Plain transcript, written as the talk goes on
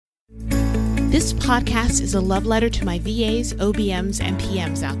This podcast is a love letter to my VAs, OBMs, and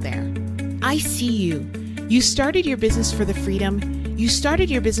PMs out there. I see you. You started your business for the freedom. You started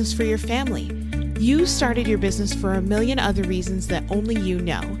your business for your family. You started your business for a million other reasons that only you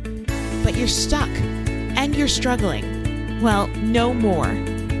know. But you're stuck and you're struggling. Well, no more.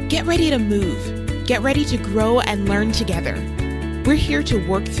 Get ready to move. Get ready to grow and learn together. We're here to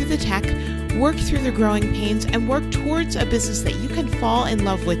work through the tech, work through the growing pains, and work towards a business that you can fall in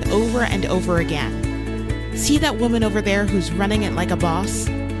love with over and over again. See that woman over there who's running it like a boss?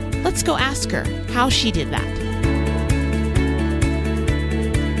 Let's go ask her how she did that.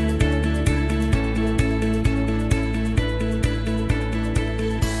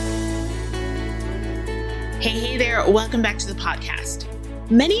 Hey there, welcome back to the podcast.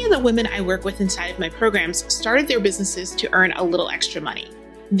 Many of the women I work with inside of my programs started their businesses to earn a little extra money.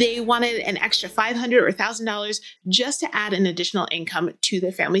 They wanted an extra $500 or $1,000 just to add an additional income to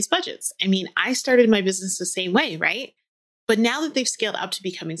their family's budgets. I mean, I started my business the same way, right? But now that they've scaled up to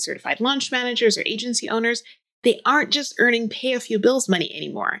becoming certified launch managers or agency owners, they aren't just earning pay a few bills money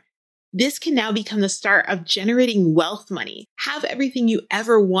anymore. This can now become the start of generating wealth money, have everything you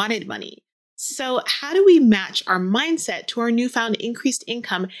ever wanted money. So how do we match our mindset to our newfound increased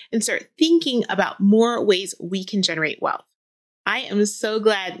income and start thinking about more ways we can generate wealth? I am so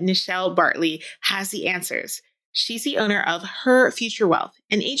glad Nichelle Bartley has the answers. She's the owner of Her Future Wealth,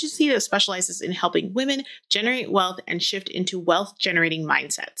 an agency that specializes in helping women generate wealth and shift into wealth-generating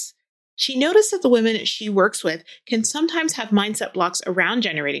mindsets. She noticed that the women she works with can sometimes have mindset blocks around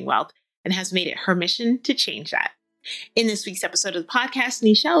generating wealth and has made it her mission to change that. In this week's episode of the podcast,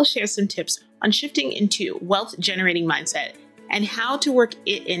 Nichelle shares some tips on shifting into wealth-generating mindset and how to work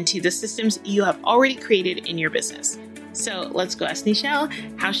it into the systems you have already created in your business. So let's go ask Nichelle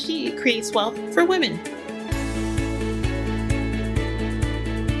how she creates wealth for women.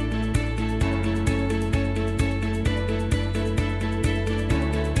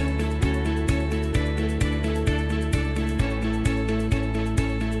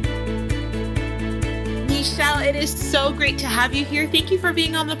 Nichelle, it is so great to have you here. Thank you for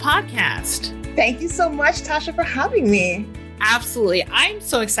being on the podcast. Thank you so much, Tasha, for having me. Absolutely. I'm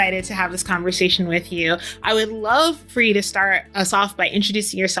so excited to have this conversation with you. I would love for you to start us off by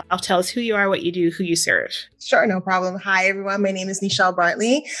introducing yourself. Tell us who you are, what you do, who you serve. Sure, no problem. Hi, everyone. My name is Nichelle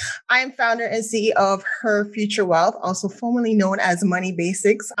Bartley. I am founder and CEO of Her Future Wealth, also formerly known as Money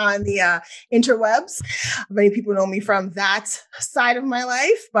Basics on the interwebs. Many people know me from that side of my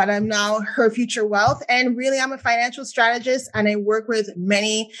life, but I'm now Her Future Wealth. And really, I'm a financial strategist, and I work with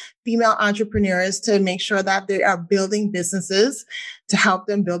many female entrepreneurs to make sure that they are building businesses to help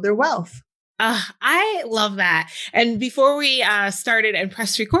them build their wealth. I love that. And before we started and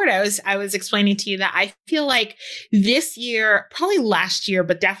pressed record, I was explaining to you that I feel like this year, probably last year,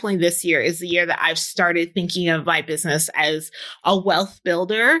 but definitely this year is the year that I've started thinking of my business as a wealth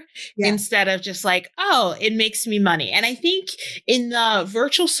builder instead of just like, oh, it makes me money. And I think in the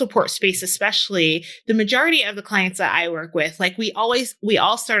virtual support space, especially, the majority of the clients that I work with, like we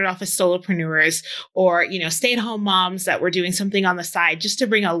all started off as solopreneurs or, stay-at-home moms that were doing something on the side just to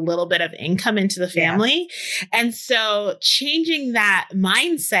bring a little bit of income into the family. Yeah. And so changing that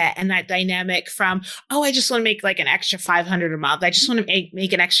mindset and that dynamic from, oh, I just want to make like an extra $500 a month. I just want to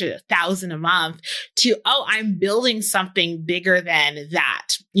make an extra $1,000 a month to, oh, I'm building something bigger than that.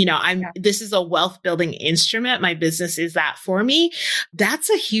 This is a wealth building instrument. My business is that for me. That's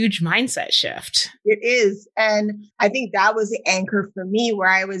a huge mindset shift. It is. And I think that was the anchor for me where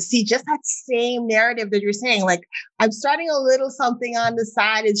I would see just that same narrative that you're saying, like I'm starting a little something on the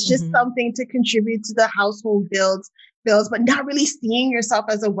side. It's just something to contribute to the household bills, but not really seeing yourself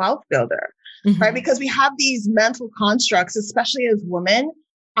as a wealth builder, right? Because we have these mental constructs, especially as women,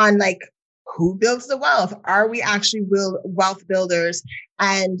 on like, who builds the wealth? Are we actually wealth builders?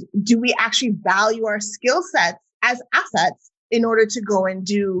 And do we actually value our skill sets as assets in order to go and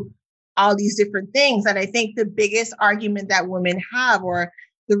do all these different things? And I think the biggest argument that women have, or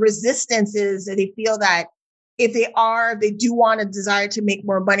the resistance, is that they feel that if they do want a desire to make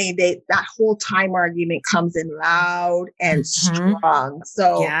more money, that whole time argument comes in loud and strong.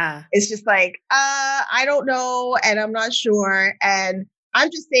 So it's just like, I don't know, and I'm not sure. And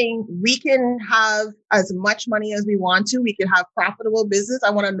I'm just saying we can have as much money as we want to. We can have profitable business. I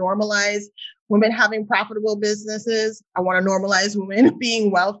want to normalize women having profitable businesses. I want to normalize women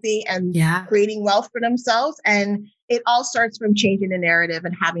being wealthy and creating wealth for themselves. And it all starts from changing the narrative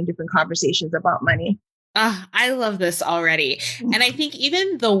and having different conversations about money. I love this already. And I think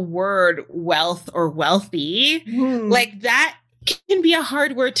even the word wealth or wealthy, like that can be a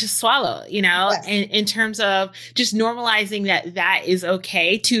hard word to swallow, Yes. in terms of just normalizing that is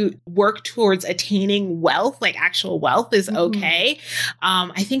okay to work towards attaining wealth, like actual wealth is okay.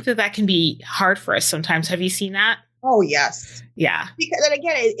 I think that can be hard for us sometimes. Have you seen that? Oh, yes. Yeah. Because, and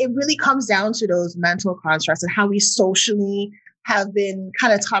again, it really comes down to those mental constructs and how we socially have been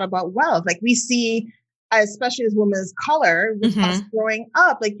kind of taught about wealth. Like we see, especially as women of color, with us growing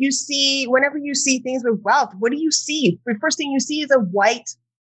up, like whenever you see things with wealth, what do you see? The first thing you see is a white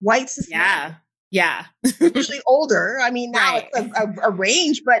society. Yeah. Usually older. I mean, now Right. it's a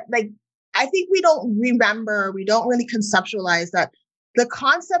range, but like, I think we don't really conceptualize that the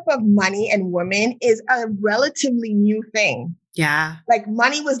concept of money and women is a relatively new thing. Yeah. Like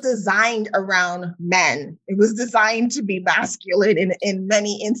money was designed around men. It was designed to be masculine in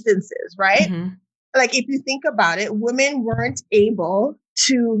many instances, right? Like if you think about it, women weren't able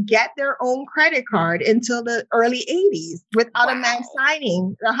to get their own credit card until the early 80s without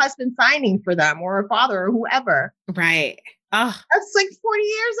a husband signing for them or a father or whoever. Right. Oh, that's like 40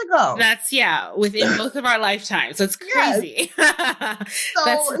 years ago. That's within both of our lifetimes. That's crazy. So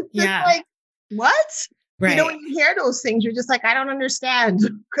it's just like, what? Right. When you hear those things, you're just like, I don't understand.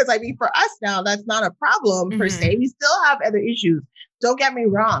 Because I mean, for us now, that's not a problem per se. We still have other issues. Don't get me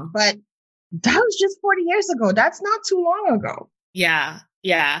wrong. But that was just 40 years ago. That's not too long ago. Yeah.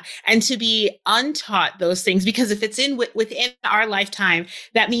 Yeah. And to be untaught those things, because if it's within our lifetime,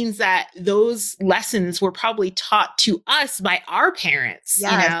 that means that those lessons were probably taught to us by our parents,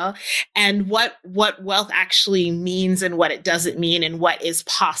 and what wealth actually means and what it doesn't mean and what is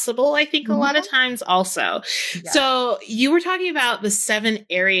possible, I think a lot of times also. Yeah. So you were talking about the 7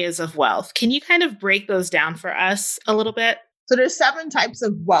 areas of wealth. Can you kind of break those down for us a little bit? So there's 7 types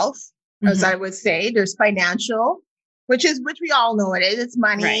of wealth, as I would say. There's financial, which we all know it is. It's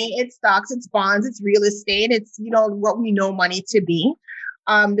money, right. It's stocks, it's bonds, it's real estate. It's, what we know money to be.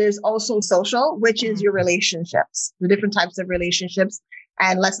 There's also social, which is your relationships, the different types of relationships.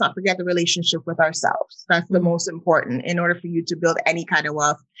 And let's not forget the relationship with ourselves. That's the most important. In order for you to build any kind of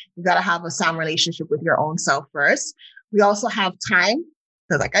wealth, you got to have a sound relationship with your own self first. We also have time.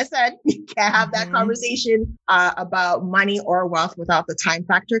 Because like I said, you can't have that conversation about money or wealth without the time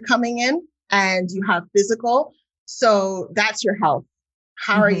factor coming in. And you have physical. So that's your health.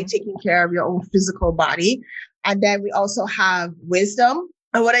 How are you taking care of your own physical body? And then we also have wisdom.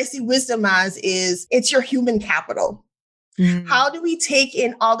 And what I see wisdom as is it's your human capital. How do we take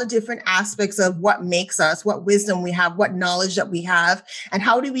in all the different aspects of what makes us, what wisdom we have, what knowledge that we have, and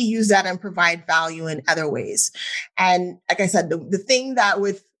how do we use that and provide value in other ways? And like I said, the thing that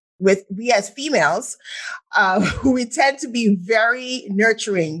with we as females, we tend to be very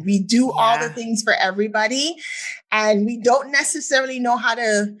nurturing. We do all the things for everybody, and we don't necessarily know how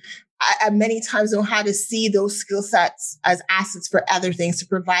to, many times know how to see those skill sets as assets for other things, to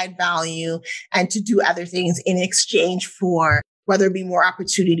provide value and to do other things in exchange for whether it be more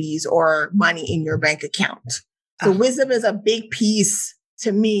opportunities or money in your bank account. So wisdom is a big piece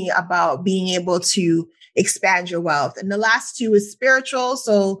to me about being able to expand your wealth. And the last 2 is spiritual.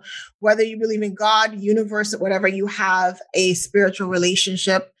 So whether you believe in God, universe, or whatever, you have a spiritual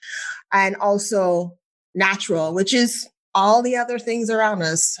relationship. And also natural, which is all the other things around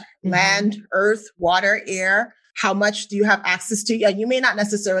us, land, earth, water, air. How much do you have access to? And you may not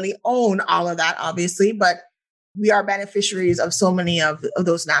necessarily own all of that, obviously, but we are beneficiaries of so many of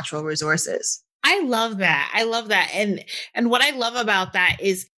those natural resources. I love that. I love that. And what I love about that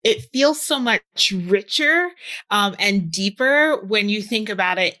is it feels so much richer and deeper when you think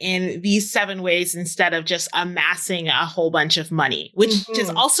about it in these 7 ways instead of just amassing a whole bunch of money, which is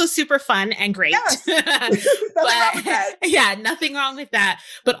also super fun and great. Yes. Nothing wrong with that.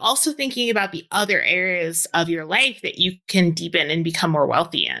 But also thinking about the other areas of your life that you can deepen and become more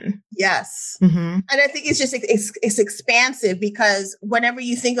wealthy in. Yes. And I think it's just, it's expansive, because whenever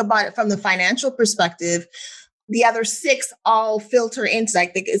you think about it from the financial perspective, the other 6 all filter into,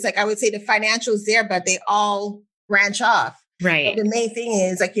 like, it's like, I would say the financials there, but they all branch off. Right. But the main thing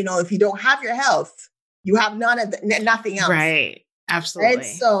is, like, if you don't have your health, you have nothing else. Right. Absolutely. Right?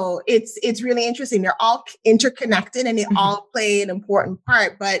 So it's really interesting. They're all interconnected and they all play an important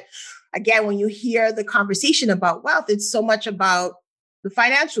part. But again, when you hear the conversation about wealth, it's so much about the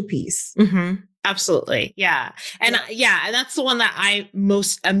financial piece. Absolutely. Yeah. And and that's the one that I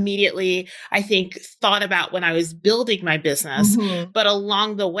most immediately, I think, thought about when I was building my business. Mm-hmm. But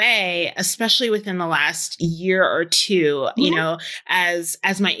along the way, especially within the last year or two, you know, as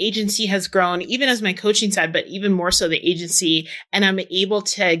my agency has grown, even as my coaching side, but even more so the agency, and I'm able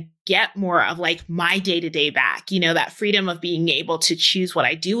to get more of like my day-to-day back, you know, that freedom of being able to choose what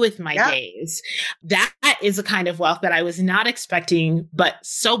I do with my days. That is a kind of wealth that I was not expecting, but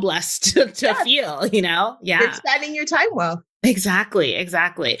so blessed to feel, you know? Yeah. You're expanding your time wealth.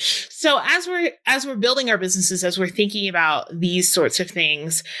 Exactly. So as we're building our businesses, as we're thinking about these sorts of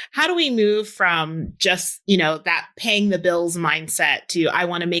things, how do we move from just, you know, that paying the bills mindset to I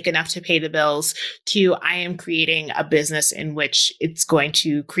want to make enough to pay the bills to I am creating a business in which it's going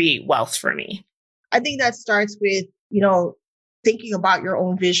to create wealth for me? I think that starts with, you know, thinking about your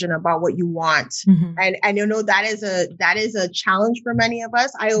own vision about what you want. And you know, that is a challenge for many of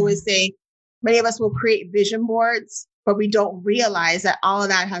us. I always say many of us will create vision boards, but we don't realize that all of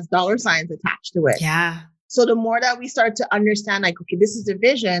that has dollar signs attached to it. Yeah. So the more that we start to understand, like, okay, this is the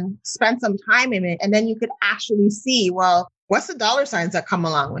vision, spend some time in it, and then you could actually see, well, what's the dollar signs that come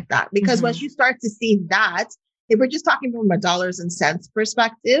along with that? Because once you start to see that, if we're just talking from a dollars and cents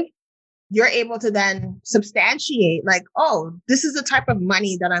perspective, you're able to then substantiate like, oh, this is the type of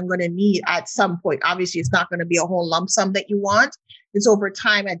money that I'm going to need at some point. Obviously, it's not going to be a whole lump sum that you want. It's over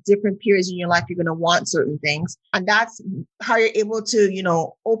time at different periods in your life, you're going to want certain things. And that's how you're able to, you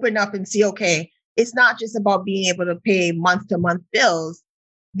know, open up and see, okay, it's not just about being able to pay month to month bills.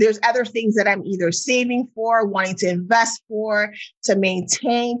 There's other things that I'm either saving for, wanting to invest for, to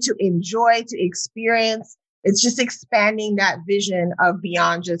maintain, to enjoy, to experience. It's just expanding that vision of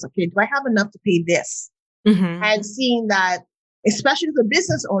beyond just, okay, do I have enough to pay this? And seeing that, especially as a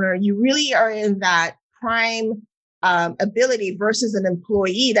business owner, you really are in that prime ability versus an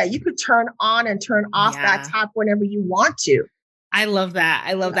employee that you could turn on and turn off that tap whenever you want to. I love that.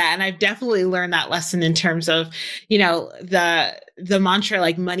 And I've definitely learned that lesson in terms of, you know, the mantra,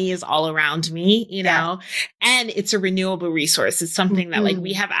 like money is all around me, you know, and it's a renewable resource. It's something that like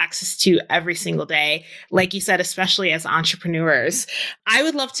we have access to every single day. Like you said, especially as entrepreneurs. I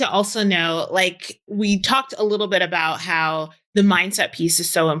would love to also know, like we talked a little bit about how the mindset piece is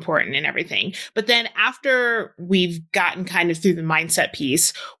so important in everything. But then after we've gotten kind of through the mindset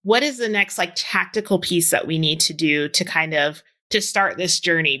piece, what is the next like tactical piece that we need to do to kind of to start this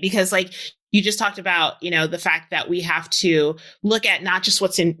journey? Because like you just talked about, you know, the fact that we have to look at not just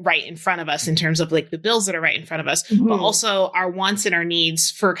what's right in front of us in terms of like the bills that are right in front of us, but also our wants and our needs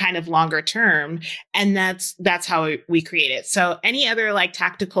for kind of longer term. And that's how we create it. So any other like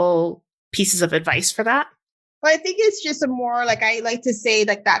tactical pieces of advice for that? Well, I think it's just a more like, I like to say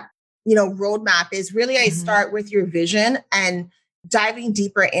like that, you know, roadmap is really, I start with your vision and diving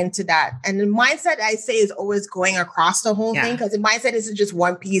deeper into that. And the mindset, I say, is always going across the whole thing, because the mindset isn't just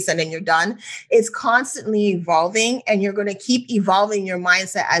one piece and then you're done. It's constantly evolving, and you're going to keep evolving your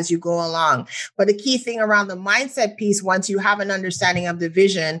mindset as you go along. But the key thing around the mindset piece, once you have an understanding of the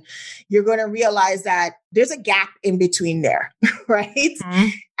vision, you're going to realize that there's a gap in between there, right?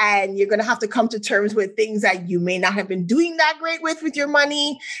 And you're going to have to come to terms with things that you may not have been doing that great with your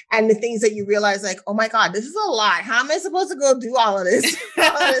money, and the things that you realize like, oh my God, this is a lot. How am I supposed to go do all of this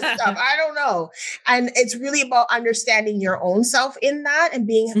stuff? I don't know. And it's really about understanding your own self in that and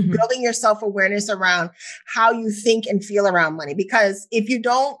building your self-awareness around how you think and feel around money. Because if you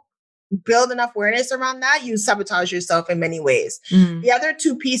don't build enough awareness around that, you sabotage yourself in many ways. The other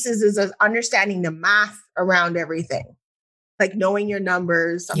two pieces is understanding the math around everything. Like knowing your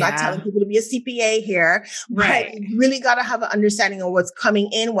numbers. I'm not telling people to be a CPA here, but you really got to have an understanding of what's coming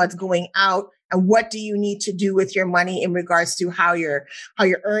in, what's going out, and what do you need to do with your money in regards to how you're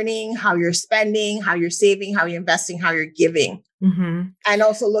earning, how you're spending, how you're saving, how you're investing, how you're giving. And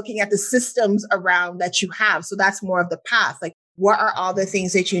also looking at the systems around that you have. So that's more of the path. Like, what are all the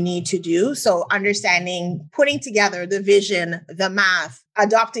things that you need to do? So understanding, putting together the vision, the math,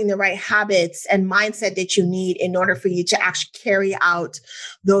 adopting the right habits and mindset that you need in order for you to actually carry out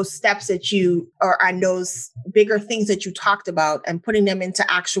those steps that and those bigger things that you talked about, and putting them into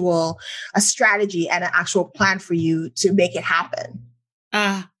a strategy and an actual plan for you to make it happen.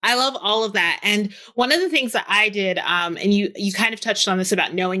 I love all of that. And one of the things that I did, and you kind of touched on this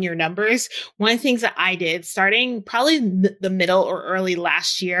about knowing your numbers. One of the things that I did starting probably the middle or early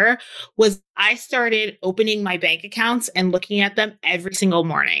last year was I started opening my bank accounts and looking at them every single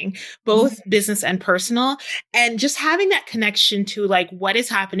morning, both business and personal, and just having that connection to like what is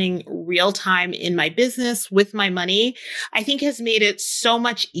happening real time in my business with my money, I think has made it so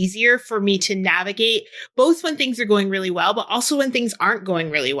much easier for me to navigate both when things are going really well, but also when things aren't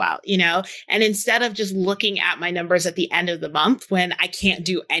going really really well, and instead of just looking at my numbers at the end of the month when I can't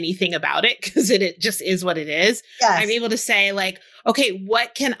do anything about it because it just is what it is, yes. I'm able to say like, okay,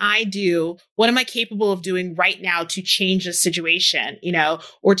 what can I do? What am I capable of doing right now to change the situation,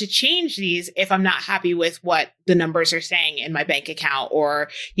 or to change these if I'm not happy with what the numbers are saying in my bank account or,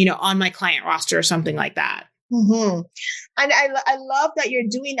 on my client roster or something like that. Mm-hmm. And I love that you're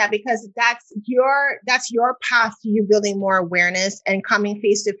doing that because that's your path to you building more awareness and coming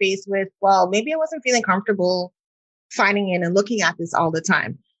face to face with, well, maybe I wasn't feeling comfortable signing in and looking at this all the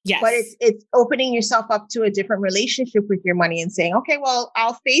time. Yes. But it's opening yourself up to a different relationship with your money and saying, okay, well,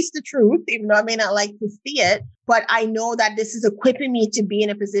 I'll face the truth, even though I may not like to see it, but I know that this is equipping me to be in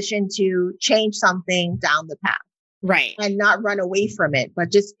a position to change something down the path. Right. And not run away from it,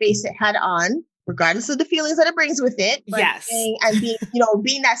 but just face it head on, regardless of the feelings that it brings with it. But yes. being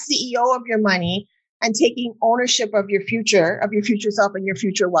that CEO of your money and taking ownership of your future self and your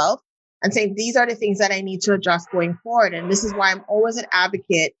future wealth. And saying, these are the things that I need to adjust going forward. And this is why I'm always an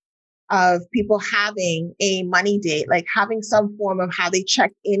advocate of people having a money date, like having some form of how they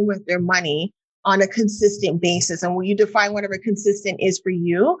check in with their money on a consistent basis. And when you define whatever consistent is for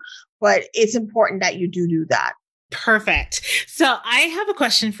you, but it's important that you do that. Perfect. So I have a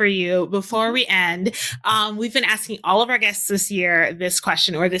question for you before we end. We've been asking all of our guests this year this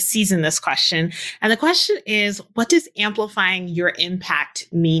question, or this season this question. And the question is, what does amplifying your impact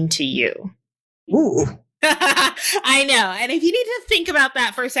mean to you? Ooh. I know. And if you need to think about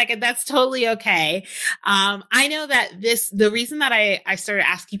that for a second, that's totally okay. I know that the reason that I started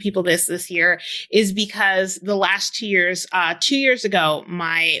asking people this year is because the last 2 years, 2 years ago,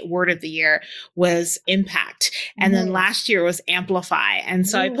 my word of the year was impact. And then last year was amplify. And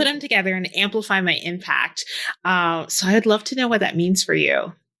so I put them together and amplify my impact. So I'd love to know what that means for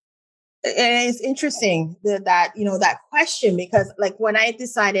you. And it's interesting that question, because like when I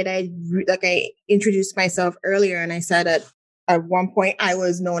decided, I introduced myself earlier and I said at one point I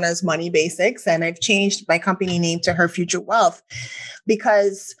was known as Money Basics, and I've changed my company name to Her Future Wealth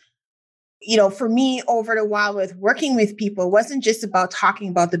because, for me over the while with working with people, it wasn't just about talking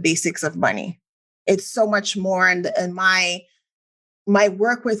about the basics of money. It's so much more. And my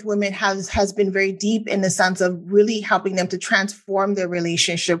work with women has been very deep in the sense of really helping them to transform their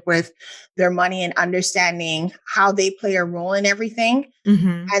relationship with their money and understanding how they play a role in everything.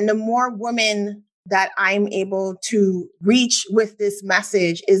 Mm-hmm. And the more women that I'm able to reach with this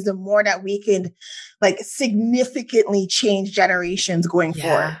message is the more that we can significantly change generations going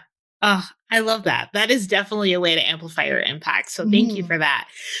forward. Oh, I love that. That is definitely a way to amplify your impact. So thank you for that.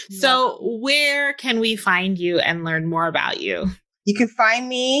 So where can we find you and learn more about you? You can find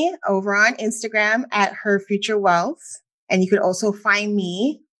me over on Instagram at Her Future Wealth. And you can also find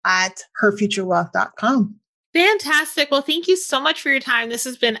me at herfuturewealth.com. Fantastic. Well, thank you so much for your time. This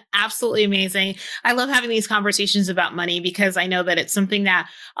has been absolutely amazing. I love having these conversations about money because I know that it's something that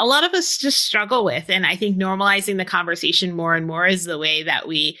a lot of us just struggle with. And I think normalizing the conversation more and more is the way that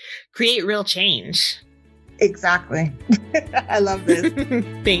we create real change. Exactly. I love this.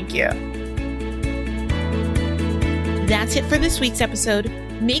 Thank you. That's it for this week's episode.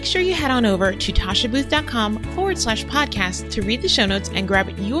 Make sure you head on over to tashabooth.com/podcast to read the show notes and grab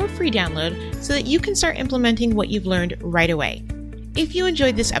your free download so that you can start implementing what you've learned right away. If you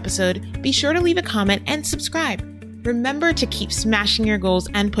enjoyed this episode, be sure to leave a comment and subscribe. Remember to keep smashing your goals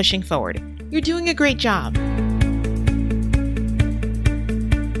and pushing forward. You're doing a great job.